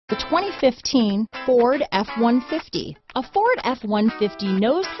The 2015 Ford F-150. A Ford F-150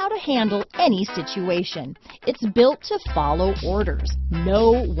 knows how to handle any situation. It's built to follow orders,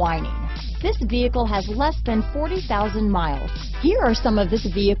 no whining. This vehicle has less than 40,000 miles. Here are some of this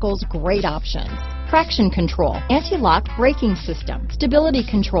vehicle's great options: traction control, anti-lock braking system, stability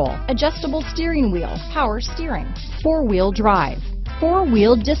control, adjustable steering wheel, power steering, four-wheel drive,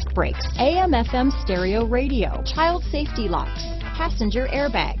 four-wheel disc brakes, AM/FM stereo radio, child safety locks, passenger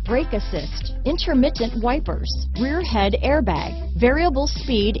airbag, brake assist, intermittent wipers, rear head airbag, variable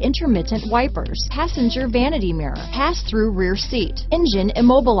speed intermittent wipers, passenger vanity mirror, pass-through rear seat, engine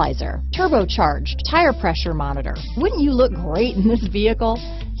immobilizer, turbocharged, tire pressure monitor. Wouldn't you look great in this vehicle?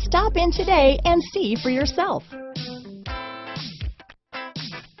 Stop in today and see for yourself.